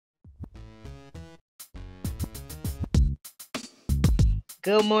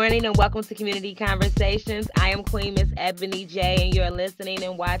Good morning and welcome to Community Conversations. I am Queen Miss Ebony J, and you're listening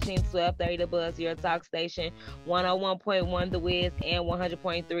and watching 1230 The Buzz, your talk station, 101.1 The Wiz and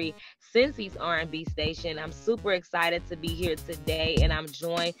 100.3 Cincy's R&B station. I'm super excited to be here today, and I'm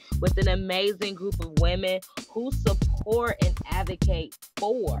joined with an amazing group of women who support and advocate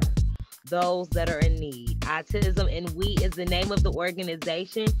for those that are in need. Autism and We is the name of the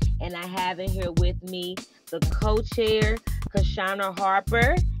organization, and I have in here with me the co-chair, Kashana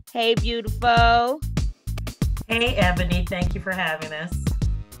Harper. Hey, beautiful. Hey, Ebony. Thank you for having us.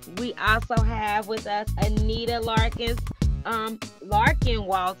 We also have with us Anita Larkin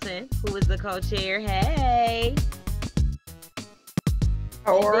Walton, who is the co-chair. Hey.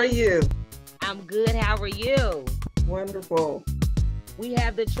 How are you? I'm good. How are you? Wonderful. We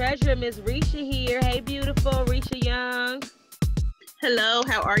have the treasurer, Miss Risha here. Hey, beautiful, Risha Young. Hello,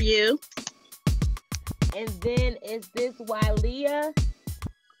 how are you? And then is this Wylia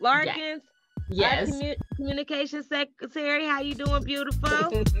Larkins? Yes. Communication secretary. How you doing, beautiful?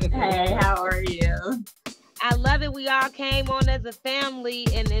 Hey, how are you? I love it. We all came on as a family,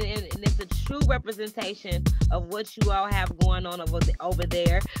 and it's a true representation of what you all have going on over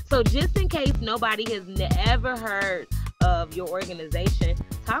there. So just in case nobody has ever heard of your organization,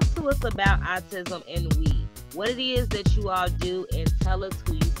 talk to us about Autism and We. What it is that you all do, and tell us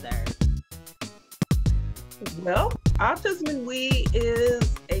who you serve. Well, Autism and We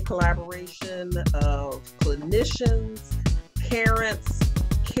is a collaboration of clinicians, parents,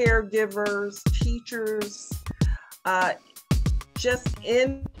 caregivers, teachers, just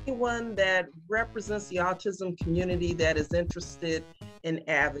anyone that represents the autism community that is interested in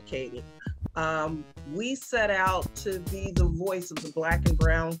advocating. We set out to be the voice of the Black and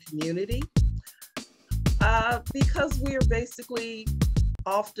Brown community because we are basically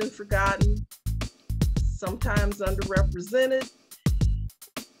often forgotten, sometimes underrepresented.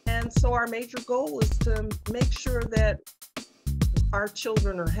 And so our major goal is to make sure that our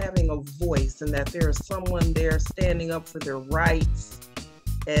children are having a voice and that there is someone there standing up for their rights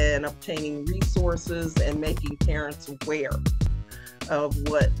and obtaining resources and making parents aware of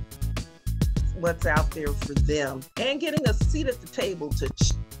what's out there for them and getting a seat at the table to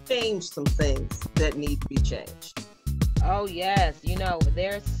change some things that need to be changed. Oh, yes. You know,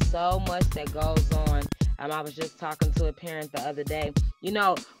 there's so much that goes on. I was just talking to a parent the other day. You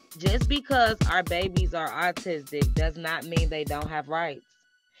know, just because our babies are autistic does not mean they don't have rights.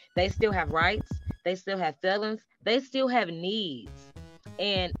 They still have rights. They still have feelings. They still have needs.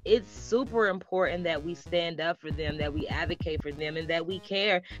 And it's super important that we stand up for them, that we advocate for them, and that we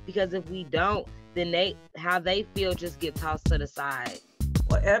care, because if we don't, then how they feel just get tossed to the side.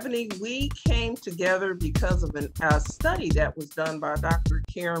 Well, Ebony, we came together because of a study that was done by Dr.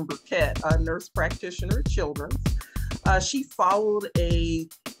 Karen Burkett, a nurse practitioner at Children's. She followed a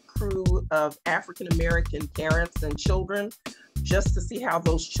crew of African-American parents and children just to see how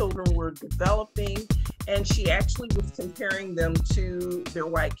those children were developing. And she actually was comparing them to their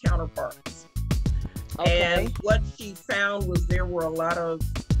white counterparts. Okay. And what she found was there were a lot of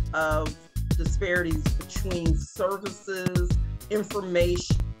disparities between services,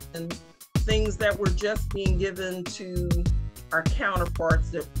 information, things that were just being given to our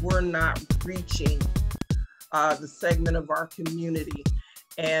counterparts that were not reaching the segment of our community.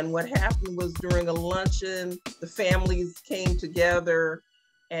 And what happened was during a luncheon, the families came together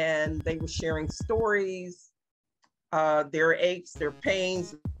and they were sharing stories, their aches, their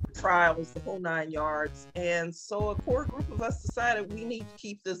pains, their trials, the whole 9 yards. And so a core group of us decided we need to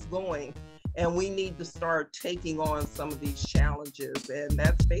keep this going and we need to start taking on some of these challenges. And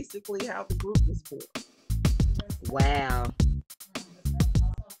that's basically how the group was born. Wow.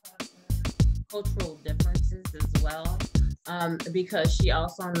 Cultural differences as well, because she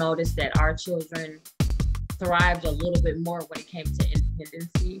also noticed that our children thrived a little bit more when it came to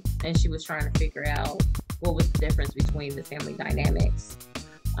independency, and she was trying to figure out what was the difference between the family dynamics.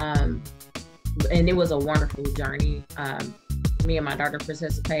 And it was a wonderful journey. Me and my daughter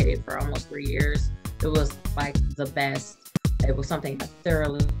participated for almost 3 years. It was like the best. It was something I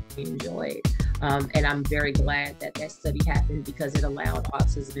thoroughly enjoyed. And I'm very glad that study happened because it allowed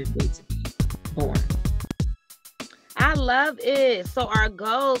Autism and We to be born. I love it. So our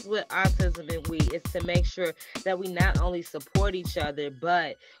goals with Autism and We is to make sure that we not only support each other,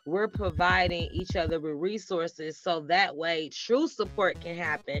 but we're providing each other with resources so that way true support can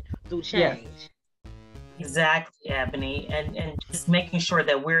happen through change. Yes. Exactly, Ebony, and just making sure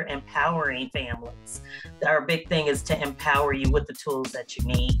that we're empowering families. Our big thing is to empower you with the tools that you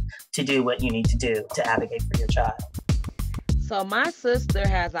need to do what you need to do to advocate for your child. So my sister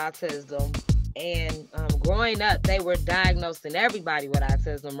has autism. And growing up, they were diagnosing everybody with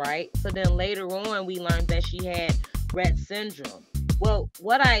autism, right? So then later on, we learned that she had Rett syndrome. Well,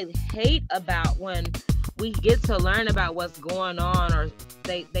 what I hate about when we get to learn about what's going on, or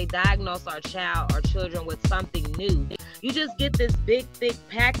they diagnose our child or children with something new, you just get this big, thick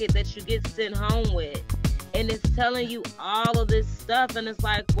packet that you get sent home with. And it's telling you all of this stuff. And it's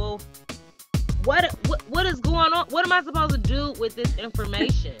like, well, what is going on? What am I supposed to do with this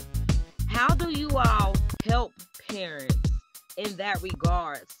information? How do you all help parents in that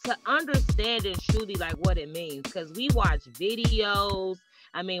regard to understand and truly like what it means? Because we watch videos.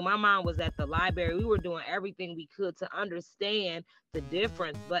 I mean, my mom was at the library. We were doing everything we could to understand the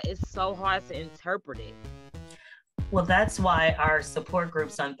difference, but it's so hard to interpret it. Well, that's why our support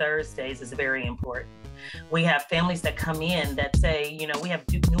groups on Thursdays is very important. We have families that come in that say, you know, we have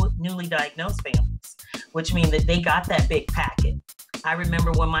newly diagnosed families, which means that they got that big packet. I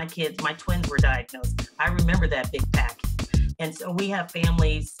remember when my twins were diagnosed, I remember that big packet. And so we have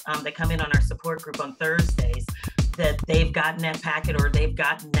families that come in on our support group on Thursdays that they've gotten that packet or they've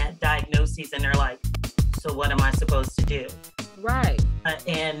gotten that diagnosis, and they're like, so what am I supposed to do? Right.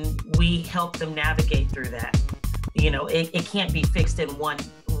 And we help them navigate through that. You know, it can't be fixed in one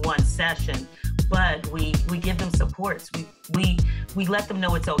session, but we give them supports. We let them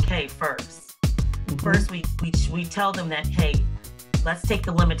know it's okay first. Mm-hmm. First, we tell them that, hey, let's take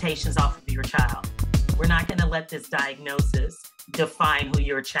the limitations off of your child. We're not going to let this diagnosis define who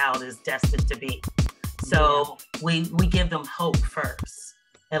your child is destined to be. So we give them hope first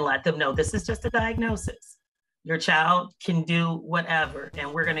and let them know this is just a diagnosis. Your child can do whatever,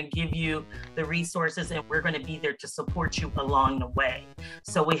 and we're going to give you the resources, and we're going to be there to support you along the way.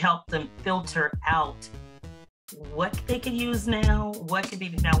 So we help them filter out what they can use now, what could be.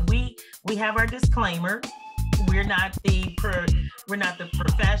 Now we have our disclaimer. We're not the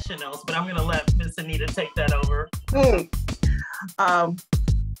professionals, but I'm going to let Miss Anita take that over.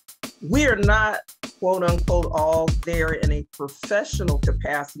 We're not, quote unquote, all there in a professional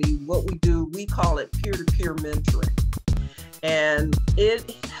capacity. What we do, we call it peer-to-peer mentoring. And it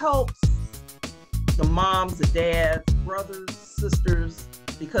helps the moms, the dads, brothers, sisters,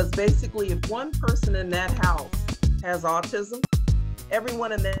 because basically if one person in that house has autism,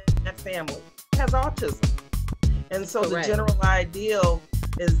 everyone in that family has autism. And so Correct. The general ideal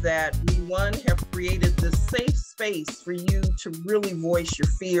is that we, one, have created this safe space for you to really voice your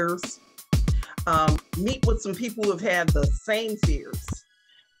fears, meet with some people who have had the same fears.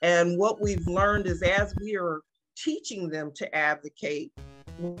 And what we've learned is as we are teaching them to advocate,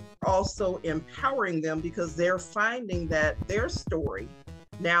 we're also empowering them because they're finding that their story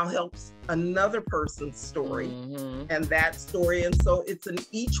now helps another person's story and that story. And so it's an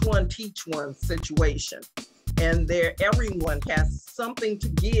each one teach one situation. And everyone has something to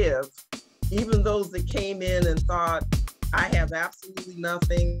give, even those that came in and thought, I have absolutely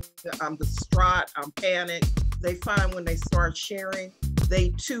nothing, I'm distraught, I'm panicked. They find when they start sharing, they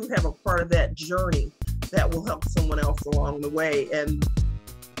too have a part of that journey that will help someone else along the way. And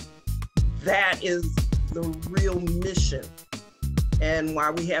that is the real mission and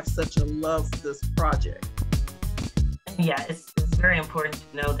why we have such a love for this project. Yeah, it's very important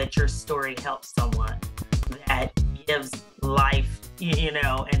to know that your story helps someone. That gives life, you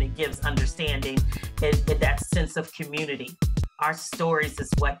know, and it gives understanding, that sense of community. Our stories is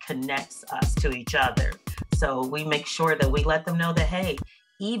what connects us to each other. So we make sure that we let them know that, hey,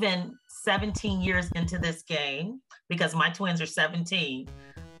 even 17 years into this game, because my twins are 17,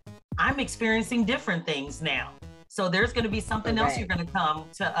 I'm experiencing different things now. So there's going to be something else you're going to come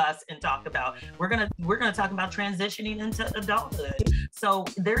to us and talk about. We're going to talk about transitioning into adulthood. So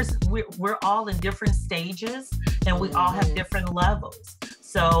we're all in different stages, and we all have different levels.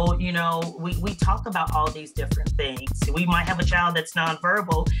 So, you know, we talk about all these different things. We might have a child that's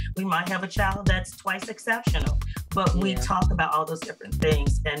nonverbal. We might have a child that's twice exceptional, but we talk about all those different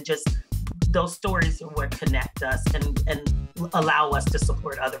things, and just those stories are what connect us and allow us to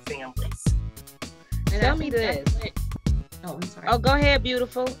support other families. And tell me this. I'm sorry. Oh, go ahead,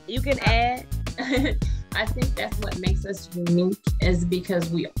 beautiful. You can add. I think that's what makes us unique, is because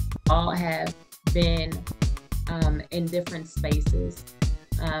we all have been in different spaces.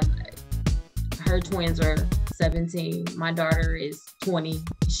 Her twins are 17. My daughter is 20.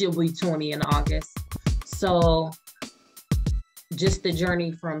 She'll be 20 in August. So just the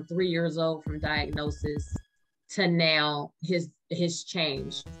journey from 3 years old from diagnosis to now, his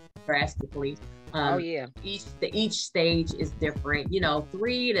changed drastically. Each stage is different. You know,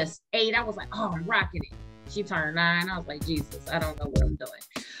 3 to 8, I was like, oh, I'm rocking it. She turned 9. I was like, Jesus, I don't know what I'm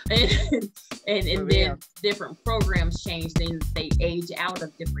doing. And then different programs change. Then they age out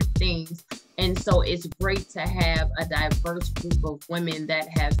of different things. And so it's great to have a diverse group of women that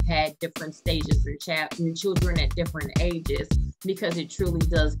have had different stages and children at different ages, because it truly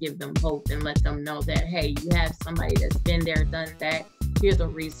does give them hope and let them know that, hey, you have somebody that's been there, done that. Here are the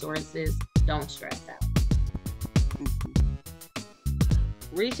resources. Don't stress out.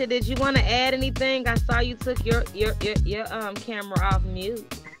 Risha, did you want to add anything? I saw you took your camera off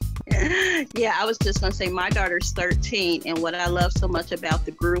mute. Yeah, I was just going to say my daughter's 13, and what I love so much about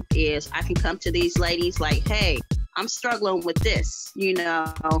the group is I can come to these ladies like, hey, I'm struggling with this,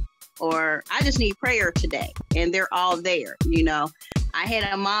 or I just need prayer today, and they're all there. I had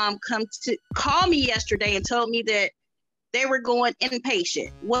a mom call me yesterday and told me that they were going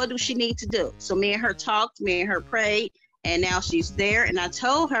inpatient. What do she need to do? So me and her talked, me and her prayed, and now she's there. And I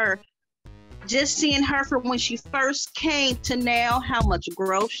told her, just seeing her from when she first came to now, how much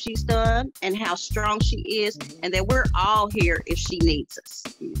growth she's done and how strong she is, and that we're all here if she needs us.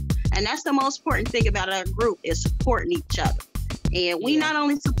 And that's the most important thing about our group, is supporting each other. And we not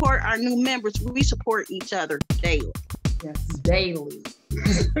only support our new members, we support each other daily. Yes, daily.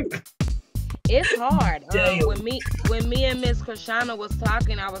 It's hard. When me and Miss Krishana was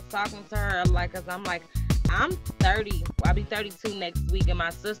talking, I was talking to her cause I'm like, I'm 30. I'll be 32 next week, and my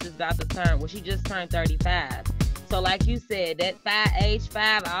sister's about to turn. Well, she just turned 35. So, like you said, that age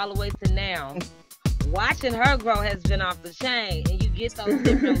 5 all the way to now, watching her grow has been off the chain. And you get those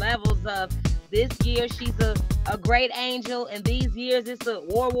different levels of, this year she's a great angel, and these years it's a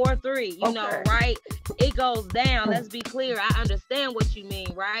World War III. You know, right? It goes down. Let's be clear. I understand what you mean,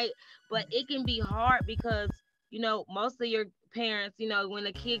 right? But it can be hard because, most of your parents, when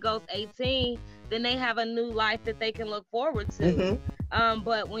a kid goes 18, then they have a new life that they can look forward to.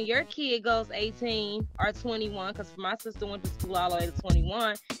 But when your kid goes 18 or 21, because my sister went to school all the way to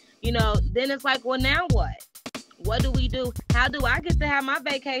 21, then it's like, well, now what? What do we do? How do I get to have my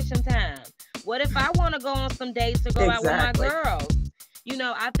vacation time? What if I want to go on some dates or go out with my girls?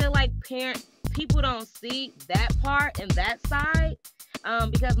 I feel like people don't see that part and that side.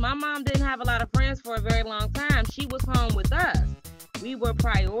 Because my mom didn't have a lot of friends for a very long time. She was home with us. We were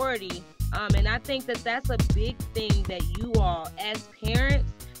priority. And I think that that's a big thing that you all, as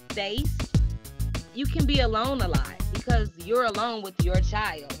parents, face. You can be alone a lot because you're alone with your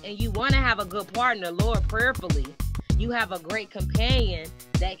child. And you want to have a good partner, Lord, prayerfully. You have a great companion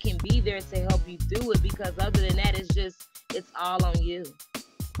that can be there to help you through it, because other than that, it's all on you.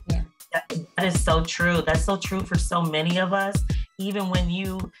 Yeah. That is so true. That's so true for so many of us. Even when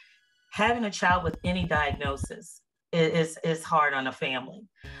having a child with any diagnosis is hard on a family,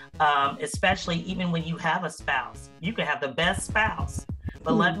 especially even when you have a spouse. You can have the best spouse,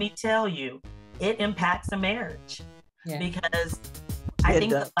 but let me tell you, it impacts a marriage. Because I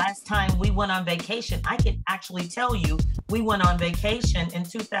think the last time we went on vacation, I can actually tell you, we went on vacation in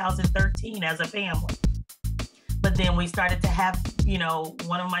 2013 as a family. But then we started to have,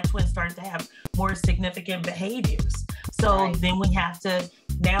 one of my twins started to have more significant behaviors. So then we have to,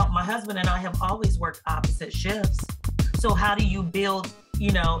 now my husband and I have always worked opposite shifts. So how do you build,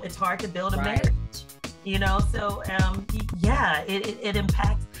 it's hard to build a marriage, so it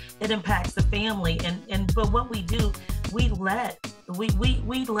impacts the family. But what we do, we let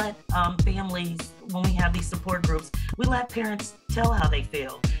families, when we have these support groups, we let parents tell how they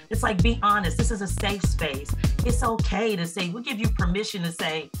feel. It's like, be honest. This is a safe space. It's okay to say, we give you permission to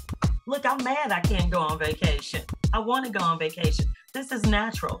say, look, I'm mad I can't go on vacation. I want to go on vacation. This is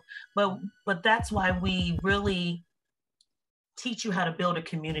natural. But that's why we really teach you how to build a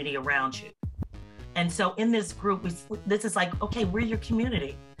community around you. And so in this group, this is like, okay, we're your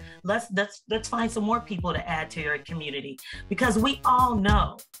community. Let's find some more people to add to your community, because we all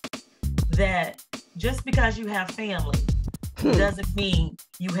know that just because you have family doesn't mean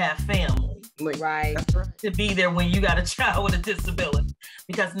you have family. Right. To be there when you got a child with a disability,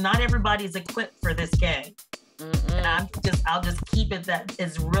 because not everybody is equipped for this game. And I'll just keep it that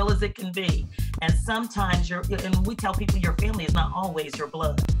as real as it can be. And sometimes and we tell people your family is not always your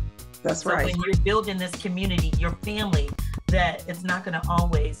blood. That's right. So when you're building this community, your family, that it's not going to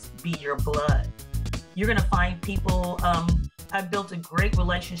always be your blood. You're going to find people. I built a great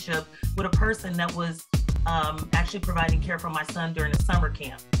relationship with a person that was actually providing care for my son during a summer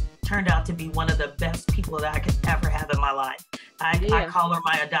camp. Turned out to be one of the best people that I could ever have in my life. I call her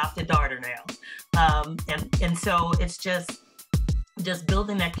my adopted daughter now. And so it's just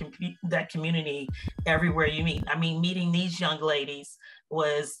building that community everywhere you meet. I mean, meeting these young ladies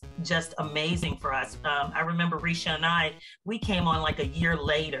was just amazing for us. I remember Risha and we came on like a year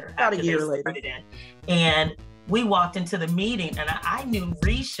later. About a year later. And we walked into the meeting, and I knew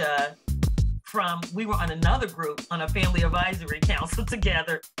Risha we were on another group on a family advisory council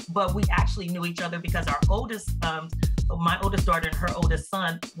together, but we actually knew each other because our my oldest daughter and her oldest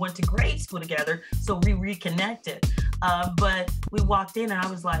son went to grade school together. So we reconnected. But we walked in and I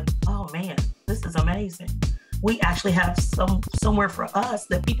was like, oh man, this is amazing. We actually have somewhere for us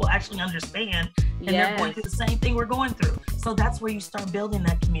that people actually understand, and they're going through the same thing we're going through. So that's where you start building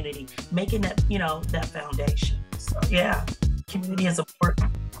that community, making that, that foundation. So yeah, community is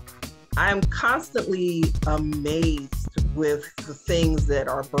important. I'm constantly amazed with the things that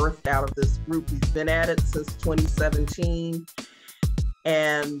are birthed out of this group. We've been at it since 2017.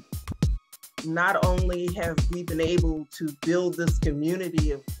 And not only have we been able to build this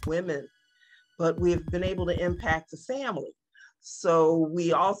community of women, but we've been able to impact the family. So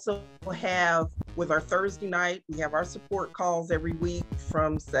we also have, with our Thursday night, we have our support calls every week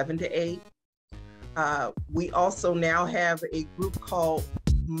from 7 to 8. We also now have a group called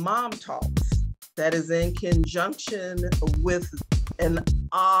Mom Talks that is in conjunction with an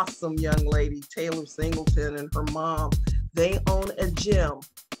awesome young lady, Taylor Singleton, and her mom. They own a gym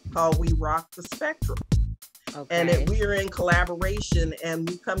called We Rock the Spectrum. Okay. And we are in collaboration, and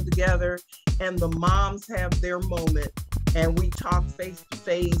we come together and the moms have their moment and we talk face to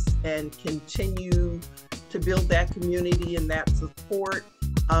face and continue to build that community and that support.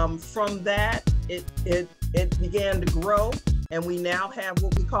 From that, it began to grow, and we now have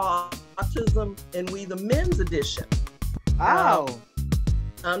what we call Autism and We the Men's Edition.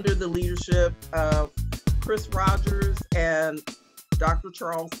 Under the leadership of Chris Rogers and Dr.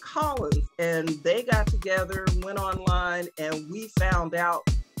 Charles Collins, and they got together, went online, and we found out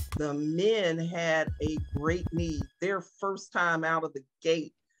the men had a great need. Their first time out of the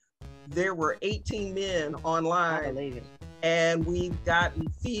gate, there were 18 men online. I believe it. And we've gotten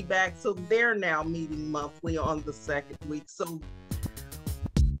feedback, so they're now meeting monthly on the second week. So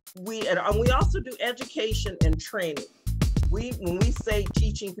we also do education and training. When we say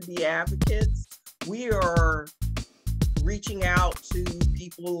teaching to be advocates, we are reaching out to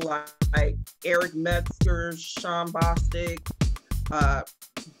people like Eric Metzger, Sean Bostic,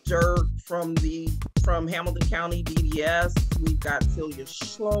 Dirk from Hamilton County DDS. We've got Celia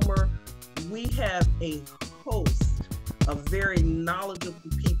Schlomer. We have a host of very knowledgeable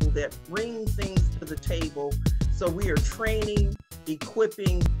people that bring things to the table. So we are training,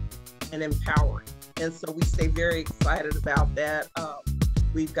 equipping, and empowering. And so we stay very excited about that.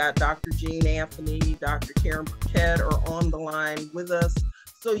 We've got Dr. Jean Anthony, Dr. Karen Burkett are on the line with us.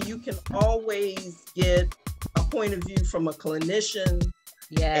 So you can always get a point of view from a clinician,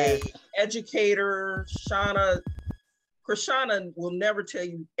 an educator. Krishana will never tell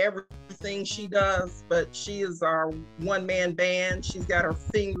you everything she does, but she is our one-man band. She's got her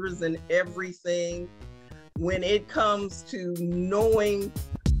fingers in everything. When it comes to knowing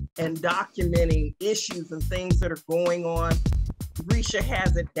and documenting issues and things that are going on, Risha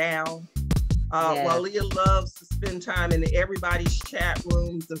has it down. Walia loves to spend time in everybody's chat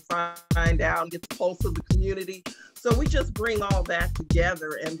rooms and find out and get the pulse of the community. So we just bring all that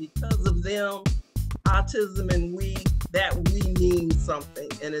together, and because of them, Autism and we mean something,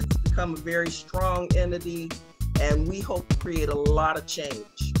 and it's become a very strong entity, and we hope to create a lot of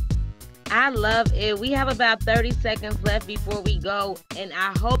change. I love it. We have about 30 seconds left before we go, and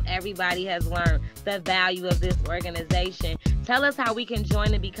I hope everybody has learned the value of this organization. Tell us how we can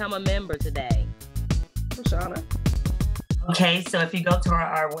join and become a member today. Shauna. Okay, so if you go to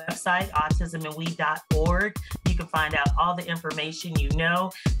our website, autismandwe.org, you can find out all the information you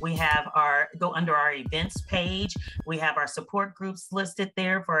know. We have go under our events page. We have our support groups listed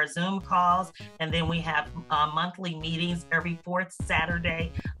there for our Zoom calls. And then we have monthly meetings every fourth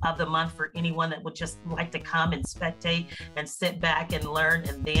Saturday of the month for anyone that would just like to come and spectate and sit back and learn.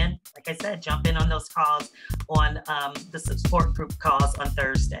 And then, like I said, jump in on those calls on the support group calls on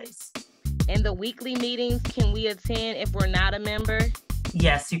Thursdays. And the weekly meetings, can we attend if we're not a member?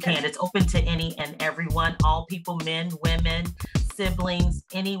 Yes, you can. It's open to any and everyone, all people, men, women, siblings,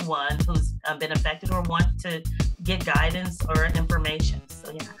 anyone who's been affected or want to get guidance or information.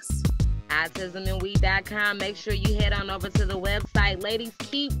 So yes. AutismandWe.com. Make sure you head on over to the website. Ladies,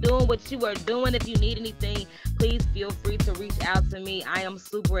 keep doing what you are doing. If you need anything, please feel free to reach out to me. I am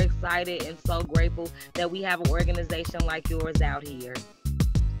super excited and so grateful that we have an organization like yours out here.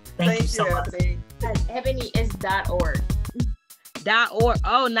 Thank you so much. Ebony is .org. .org.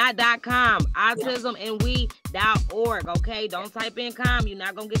 Oh, not .com. AutismandWe.org. Okay, don't type in .com. You're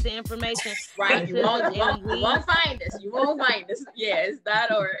not gonna get the information. Right. You won't find us. You won't find us. Yeah, it's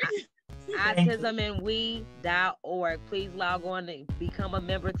 .org. autismandwe.org. Please log on and become a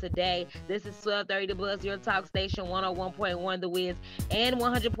member today. This is 1230 The Buzz, your talk station, 101.1 The Wiz and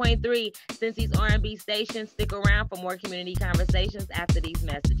 100.3 Cincy's R&B station. Stick around for more community conversations after these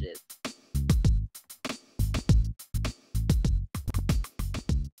messages.